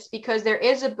binge this because there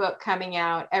is a book coming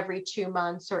out every 2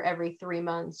 months or every 3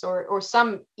 months, or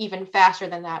some even faster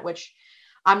than that, which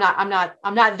I'm not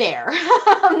there.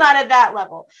 I'm not at that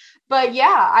level. But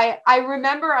yeah, I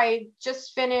remember I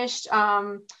just finished,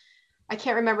 I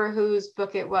can't remember whose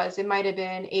book it was. It might've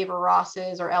been Ava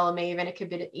Ross's or Ella Maven. It could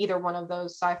be either one of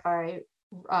those sci-fi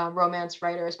romance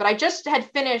writers, but I just had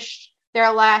finished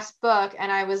their last book,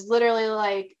 and I was literally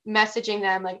like messaging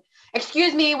them like,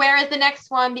 excuse me, where is the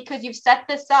next one? Because you've set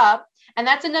this up. And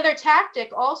that's another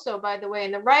tactic also, by the way,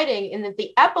 in the writing, in that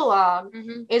the epilogue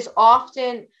mm-hmm. is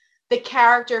often the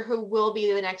character who will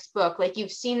be the next book. Like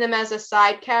you've seen them as a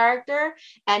side character,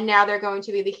 and now they're going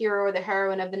to be the hero or the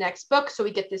heroine of the next book. So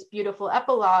we get this beautiful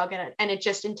epilogue, and it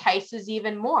just entices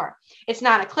even more. It's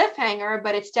not a cliffhanger,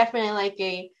 but it's definitely like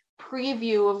a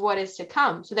preview of what is to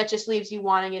come. So that just leaves you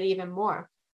wanting it even more.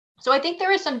 So I think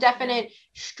there is some definite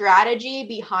strategy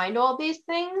behind all these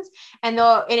things. And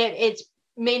though it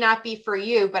may not be for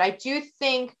you, but I do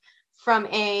think from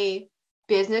a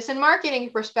business and marketing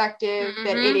perspective,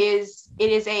 that Mm-hmm. it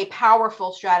is a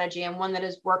powerful strategy and one that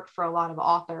has worked for a lot of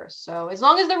authors. So as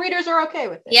long as the readers are okay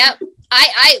with it. Yep.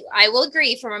 I will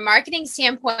agree. From a marketing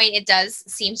standpoint, it does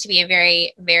seem to be a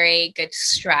very, very good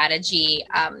strategy.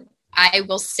 I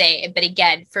will say, but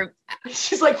again,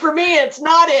 she's like, for me, it's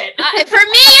not it. For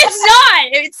me,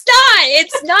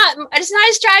 it's not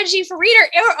a strategy for reader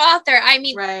or author. I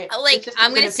mean, right. Like,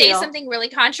 I'm going to say something really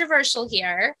controversial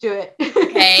here. Do it.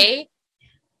 Okay.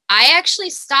 I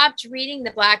actually stopped reading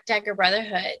the Black Dagger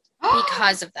Brotherhood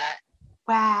because of that.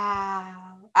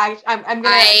 Wow. I'm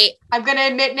gonna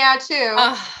admit now too.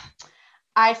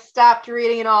 I stopped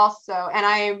reading it also, and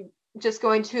I'm just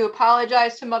going to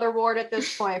apologize to Mother Ward at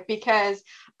this point, because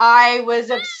I was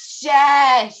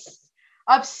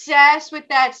obsessed with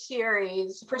that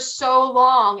series for so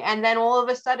long, and then all of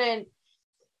a sudden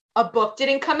a book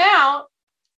didn't come out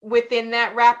within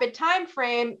that rapid time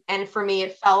frame, and for me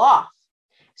it fell off.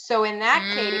 So in that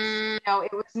case,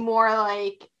 it was more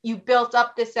like you built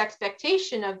up this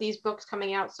expectation of these books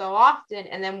coming out so often,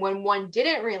 and then when one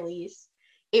didn't release,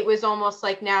 it was almost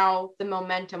like now the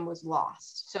momentum was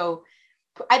lost. So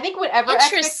I think whatever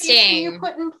expectation you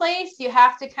put in place, you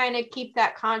have to kind of keep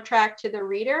that contract to the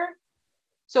reader.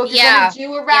 So if you're going to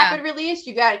do a rapid release,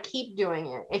 you got to keep doing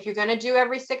it. If you're going to do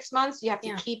every 6 months, you have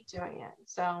to keep doing it.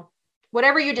 So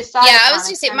whatever you decide. Yeah, I was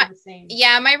just saying,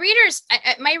 my readers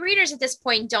at this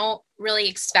point don't really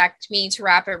expect me to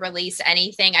rapid release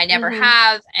anything. I never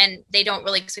have, and they don't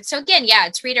really expect. So again,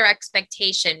 it's reader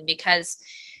expectation, because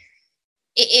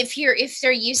if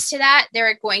they're used to that,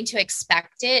 they're going to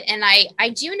expect it. And I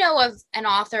do know of an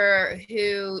author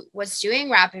who was doing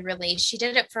rapid release. She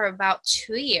did it for about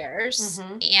 2 years,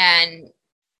 and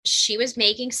she was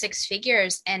making 6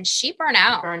 figures, and she burned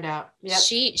out. Yep.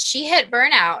 She hit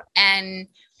burnout, and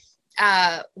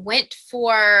went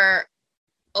for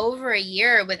over a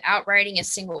year without writing a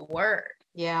single word.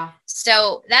 Yeah.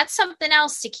 So that's something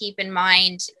else to keep in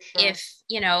mind. Sure.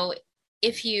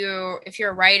 If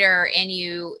you're a writer and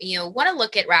you want to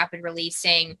look at rapid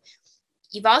releasing,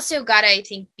 you've also got to, I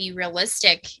think, be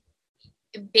realistic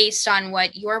based on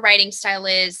what your writing style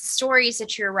is, stories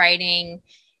that you're writing,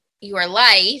 your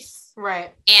life.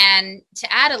 Right. And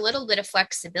to add a little bit of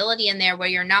flexibility in there where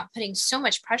you're not putting so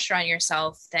much pressure on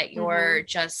yourself that you're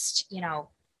just,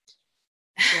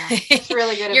 it's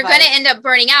really good. You're going to end up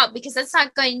burning out, because that's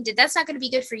not going to be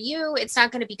good for you. It's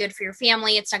not going to be good for your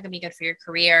family. It's not going to be good for your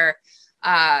career.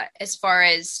 As far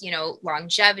as,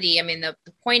 longevity, I mean, the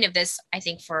point of this, I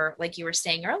think, for, like you were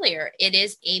saying earlier, it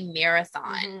is a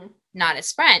marathon, not a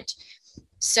sprint.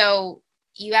 So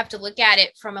you have to look at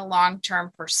it from a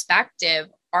long-term perspective.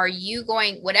 Are you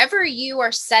whatever you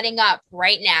are setting up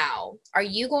right now, are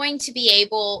you going to be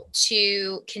able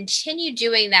to continue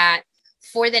doing that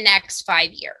for the next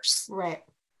 5 years? Right.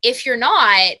 If you're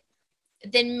not,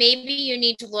 then maybe you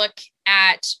need to look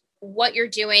at what you're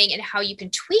doing and how you can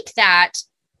tweak that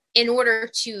in order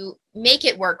to make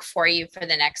it work for you for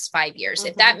the next 5 years.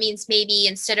 If that means maybe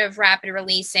instead of rapid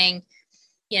releasing,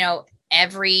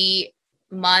 every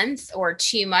month or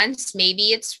 2 months,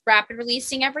 maybe it's rapid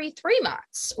releasing every 3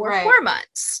 months or 4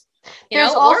 months.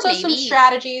 There's also some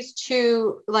strategies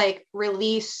to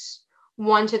release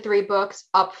 1 to 3 books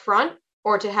up front,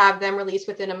 or to have them released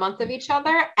within a month of each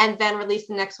other, and then release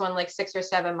the next one 6 or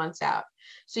 7 months out.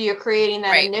 So you're creating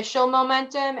that initial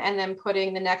momentum, and then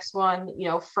putting the next one,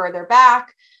 further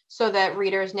back, so that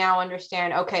readers now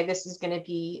understand, okay, this is going to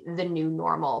be the new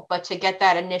normal. But to get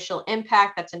that initial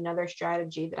impact, that's another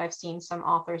strategy that I've seen some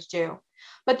authors do.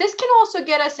 But this can also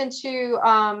get us into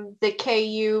the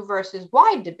KU versus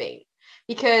wide debate,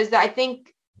 because I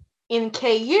think in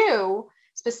KU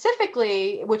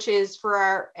specifically, which is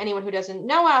for anyone who doesn't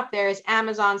know out there, is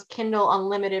Amazon's Kindle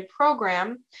Unlimited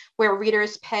program, where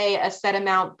readers pay a set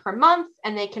amount per month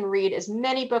and they can read as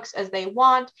many books as they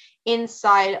want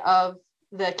inside of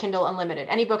the Kindle Unlimited,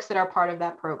 any books that are part of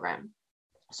that program.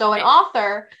 So an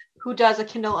author who does a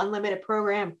Kindle Unlimited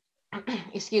program,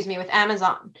 with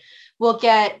Amazon, will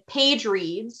get page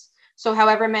reads. So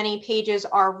however many pages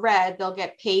are read, they'll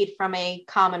get paid from a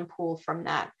common pool from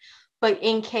that. But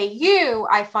in KU,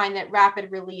 I find that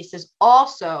rapid release is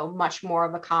also much more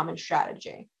of a common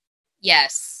strategy.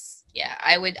 Yes. Yeah,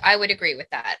 I would agree with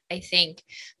that, I think.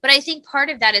 But I think part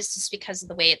of that is just because of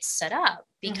the way it's set up,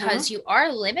 because you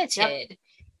are limited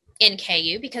in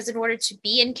KU, because in order to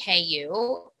be in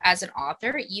KU as an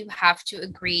author, you have to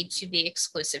agree to be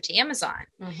exclusive to Amazon.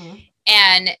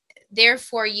 And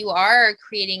therefore you are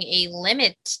creating a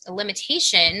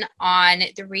limitation on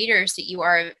the readers that you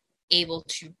are able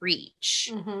to reach,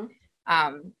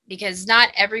 because not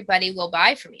everybody will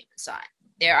buy from Amazon.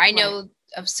 I know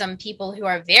of some people who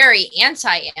are very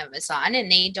anti-Amazon,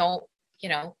 and they don't,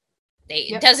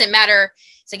 it doesn't matter.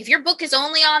 It's like, if your book is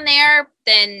only on there,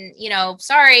 then,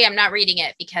 sorry, I'm not reading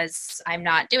it because I'm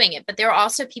not doing it. But there are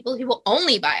also people who will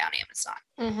only buy on Amazon.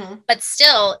 Mm-hmm. But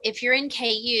still, if you're in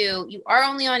KU, you are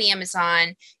only on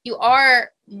Amazon. You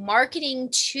are marketing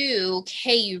to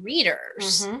KU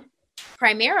readers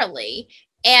primarily.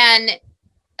 And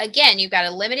again, you've got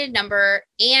a limited number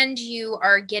and you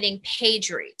are getting page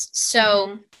reads.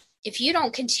 So if you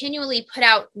don't continually put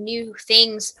out new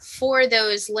things for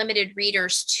those limited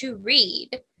readers to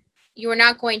read, you're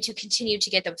not going to continue to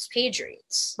get those page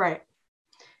reads. Right.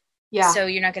 Yeah. So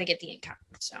you're not going to get the income.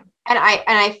 So, and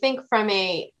I think from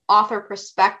a author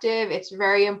perspective, it's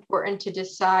very important to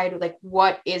decide like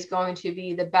what is going to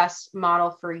be the best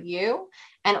model for you.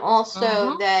 And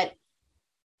also that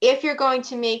if you're going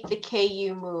to make the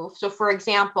KU move, so for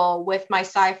example, with my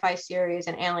sci-fi series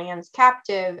and Aliens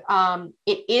Captive,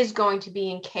 it is going to be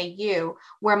in KU,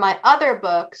 where my other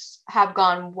books have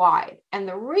gone wide. And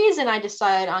the reason I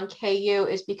decided on KU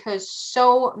is because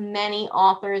so many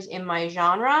authors in my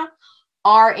genre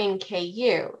are in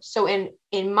KU. So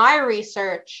in my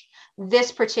research,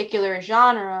 this particular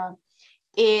genre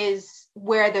is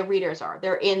where the readers are.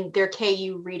 They're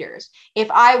KU readers.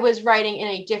 If I was writing in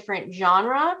a different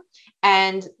genre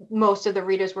and most of the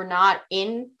readers were not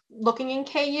looking in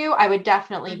KU, I would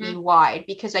definitely be wide,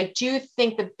 because I do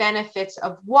think the benefits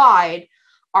of wide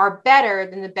are better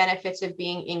than the benefits of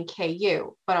being in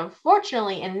KU. But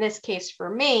unfortunately, in this case for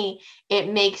me, it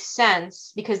makes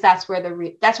sense because that's where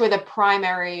the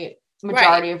primary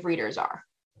majority of readers are.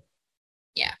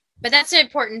 Yeah. But that's the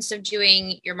importance of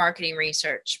doing your marketing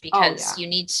research, because you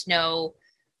need to know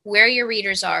where your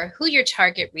readers are, who your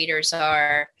target readers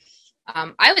are.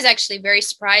 I was actually very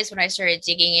surprised when I started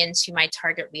digging into my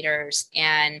target readers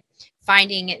and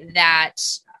finding that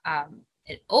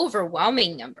an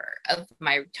overwhelming number of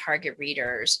my target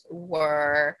readers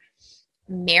were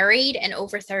married and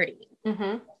over 30.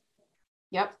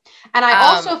 Yep. And I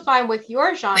also find with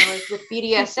your genres, with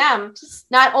BDSM,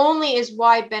 not only is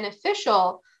wide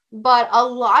beneficial, but a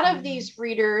lot of these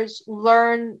readers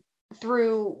learn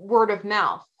through word of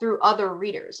mouth, through other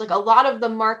readers. Like a lot of the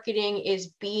marketing is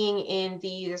being in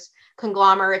these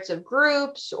conglomerates of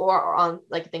groups or on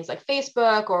like things like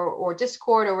Facebook or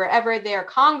Discord or wherever they're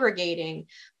congregating.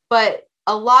 But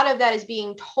a lot of that is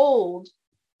being told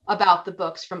about the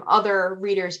books from other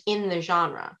readers in the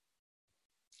genre.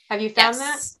 Have you found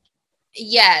that?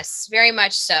 Yes, very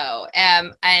much so.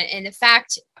 And in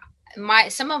fact,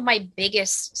 some of my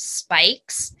biggest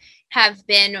spikes have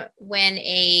been when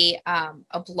a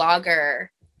blogger,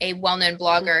 a well-known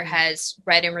blogger, has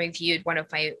read and reviewed one of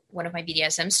my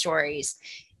BDSM stories,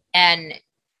 and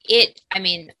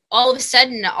all of a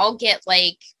sudden I'll get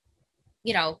like,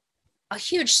 a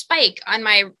huge spike on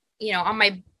my, on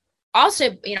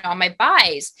my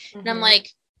buys, and I'm like,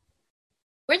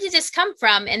 where did this come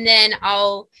from? And then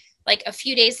I'll, like, a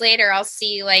few days later, I'll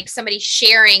see like somebody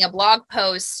sharing a blog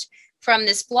post from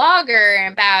this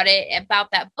blogger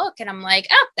about that book. And I'm like,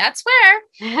 oh, that's where.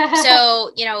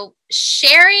 So,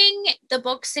 sharing the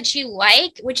books that you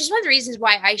like, which is one of the reasons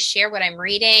why I share what I'm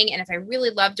reading. And if I really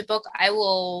loved a book, I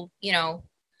will,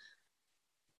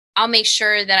 I'll make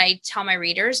sure that I tell my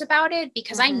readers about it,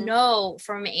 because I know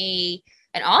from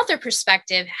an author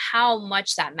perspective how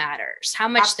much that matters, how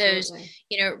much those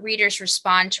readers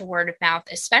respond to word of mouth,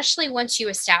 especially once you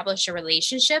establish a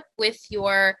relationship with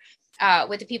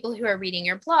with the people who are reading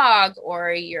your blog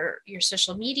or your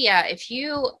social media. If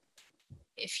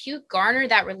you garner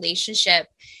that relationship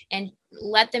and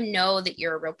let them know that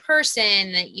you're a real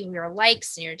person, that your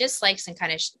likes and your dislikes, and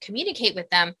kind of communicate with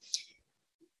them,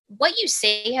 what you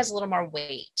say has a little more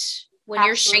weight. When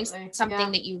you're sharing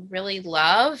something that you really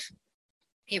love,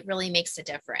 it really makes a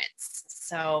difference.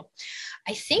 So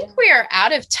I think we are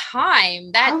out of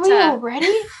time. Are we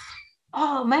already?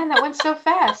 Oh man, that went so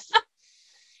fast.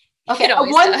 Okay,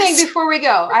 one thing before we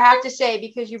go, I have to say,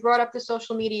 because you brought up the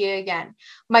social media again,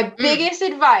 my biggest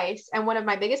advice and one of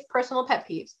my biggest personal pet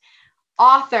peeves,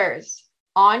 authors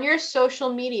on your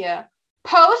social media,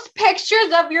 post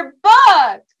pictures of your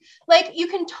book. Like, you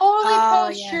can totally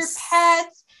post your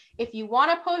pets. If you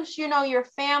want to post, your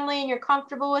family and you're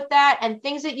comfortable with that and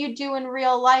things that you do in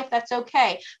real life, that's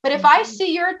okay. But if I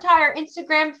see your entire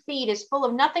Instagram feed is full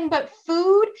of nothing but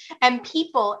food and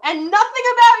people and nothing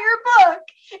about your book,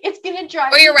 it's going to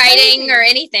drive me crazy. Or your writing crazy. Or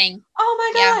anything.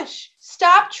 Oh my gosh.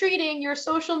 Stop treating your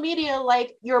social media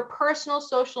like your personal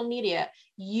social media.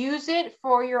 Use it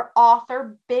for your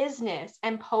author business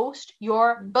and post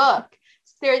your book.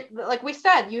 there, like we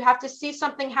said, you have to see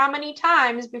something how many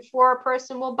times before a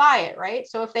person will buy it, right?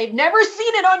 So if they've never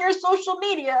seen it on your social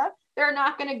media, they're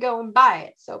not going to go and buy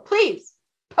it. So please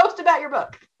post about your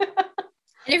book. And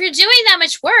if you're doing that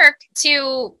much work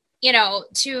to, you know,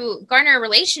 to garner a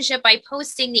relationship by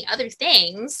posting the other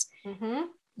things,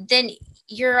 then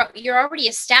you're already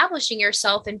establishing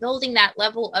yourself and building that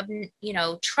level of, you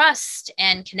know, trust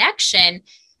and connection.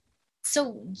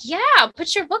 So yeah,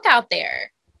 put your book out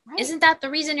there. Right. Isn't that the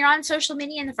reason you're on social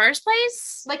media in the first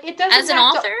place? Like, it doesn't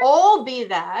have to all be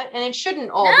that, and it shouldn't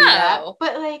all be that,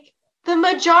 but like the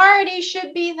majority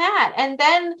should be that. And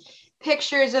then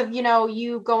pictures of, you know,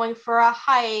 you going for a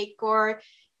hike, or,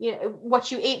 you know,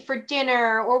 what you ate for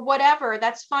dinner or whatever.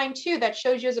 That's fine too. That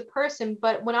shows you as a person.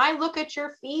 But when I look at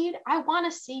your feed, I want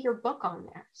to see your book on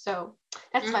there. So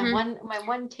that's my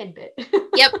one tidbit.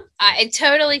 Yep. I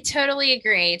totally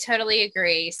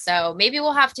agree. So maybe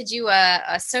we'll have to do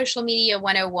a social media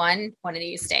 101 one of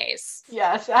these days.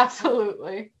 Yes,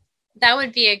 absolutely. That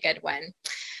would be a good one.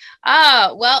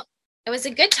 Oh, well, it was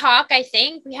a good talk. I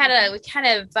think we kind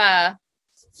of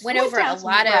went over a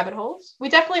lot of rabbit holes. We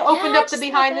definitely opened up the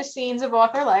behind the scenes of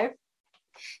author life.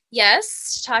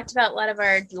 Yes, talked about a lot of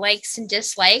our likes and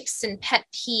dislikes and pet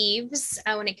peeves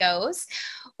when it goes.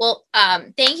 Well,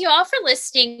 thank you all for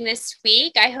listening this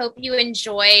week. I hope you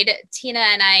enjoyed Tina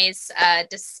and I's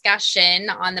discussion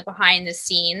on the behind the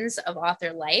scenes of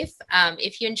author life.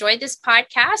 If you enjoyed this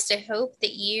podcast, I hope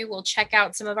that you will check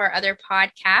out some of our other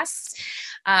podcasts.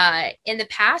 In the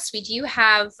past, we do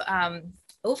have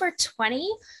over 20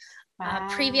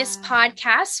 previous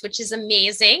podcasts, which is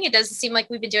amazing. It doesn't seem like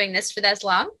we've been doing this for that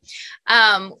long.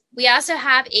 We also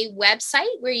have a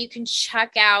website where you can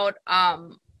check out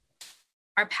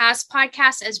our past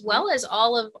podcasts, as well as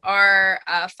all of our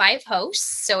 5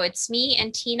 hosts. So it's me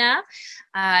and Tina,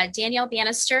 Danielle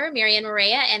Bannister, Marianne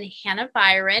Morea, and Hannah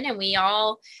Byron. And we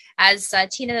all, as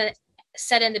Tina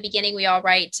said in the beginning, we all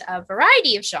write a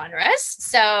variety of genres.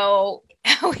 So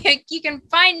you can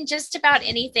find just about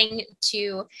anything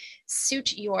to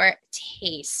suit your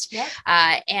taste. Yep.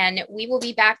 And we will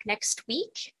be back next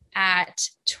week at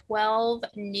 12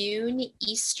 noon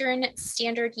Eastern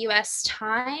Standard US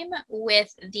time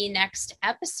with the next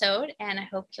episode. And I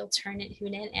hope you'll tune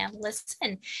in and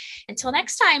listen. Until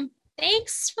next time,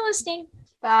 thanks for listening.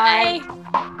 Bye.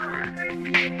 Bye.